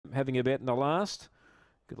having a bet in the last.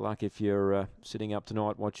 Good luck if you're sitting up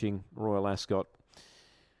tonight watching Royal Ascot.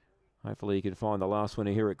 Hopefully you can find the last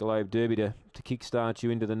winner here at Globe Derby to kickstart you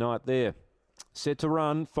into the night there. Set to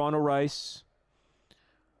run, final race.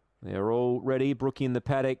 They're all ready. Brookie in the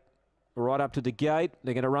paddock. Right up to the gate.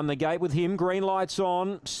 They're going to run the gate with him. Green lights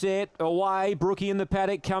on. Set. Away. Brookie in the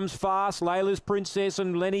paddock comes fast. Layla's Princess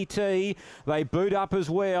and Lenny T. They boot up as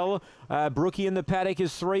well. Brookie in the paddock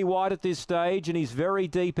is 3 wide at this stage, and he's very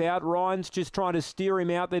deep out. Ryan's just trying to steer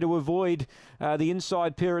him out there to avoid the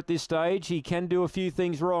inside pair at this stage. He can do a few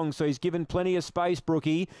things wrong, so he's given plenty of space,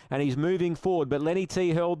 Brookie, and he's moving forward. But Lenny T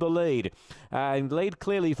held the lead. Lead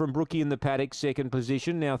clearly from Brookie in the paddock, second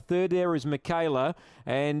position. Now third there is MAKAILA,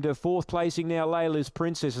 and fourth placing now Layla's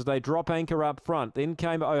Princess as they drop anchor up front. Then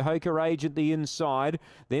came OHOKA Agent the inside.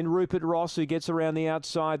 Then Rupert Ross, who gets around the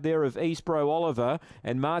outside there of EASTBRO Oliver,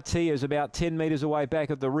 and MARTEEA is about 10 metres away back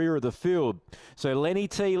at the rear of the field. So Lenny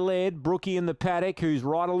T led, Brookie in the paddock, who's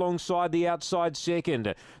right alongside the outside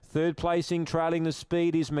second. Third placing, trailing the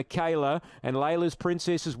speed, is MAKAILA, and Layla's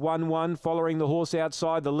Princess is 1-1, following the horse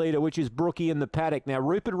outside the leader, which is Brookie in the paddock. Now,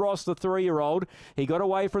 Rupert Ross, the 3-year-old, he got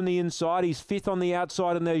away from the inside. He's fifth on the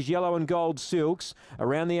outside in those yellow and gold silks.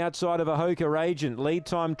 Around the outside of OHOKA Agent, lead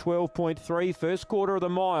time 12.3. First quarter of the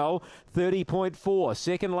mile, 30.4.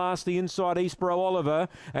 Second last, the inside EASTBRO Oliver,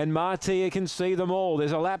 and MARTEEA can see them all.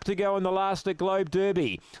 There's a lap to go in the last at Globe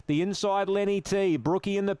Derby. The inside Lenny T,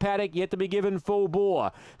 Brookie in the paddock, yet to be given full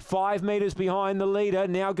bore. 5 metres behind the leader,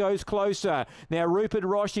 now goes closer. Now Rupert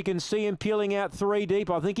Ross, you can see him peeling out 3 deep.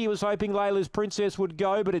 I think he was hoping Layla's Princess would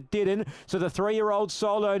go, but it didn't. So the 3-year-old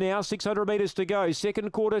solo now, 600 metres to go.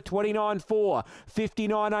 Second quarter, 29.4.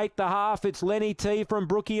 59.8 the half. It's Lenny T from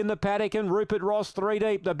Brookie in the paddock and Rupert Ross 3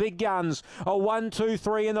 deep. The big guns are 1, 2,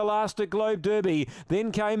 3 in the last at Globe Derby.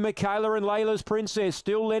 Then came MAKAILA and Layla's Princess.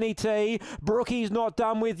 Still Lenny T. Brookie's not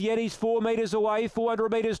done with yet. He's 4 metres away.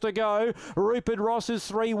 400 metres to go. Rupert Ross is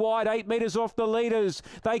 3 wide, 8 metres off the leaders.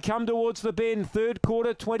 They come towards the bend. Third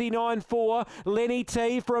quarter, 29.4. Lenny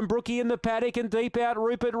T from Brookie in the paddock and deep out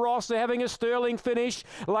Rupert Ross. They're having a sterling finish.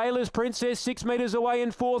 Layla's Princess 6 metres away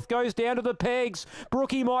in fourth, goes down to the pegs.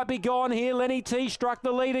 Brookie might be gone here. Lenny T struck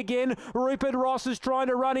the lead again. Rupert Ross is trying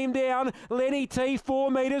to run him down. Lenny T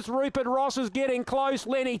 4 metres. Rupert Ross is getting close.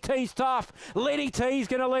 Lenny T's tough. Lenny T's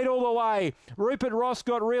going to lead all the way. Rupert Ross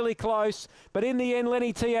got really close, but in the end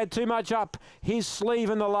Lenny T had too much up his sleeve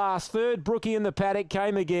in the last. Third, Brookie in the paddock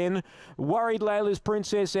came again. Worried Layla's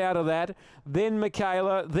Princess out of that. Then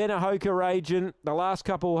MAKAILA, then OHOKA Agent. The last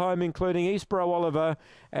couple home, including EASTBRO Oliver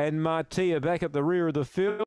and MARTEEA back at the rear of the field.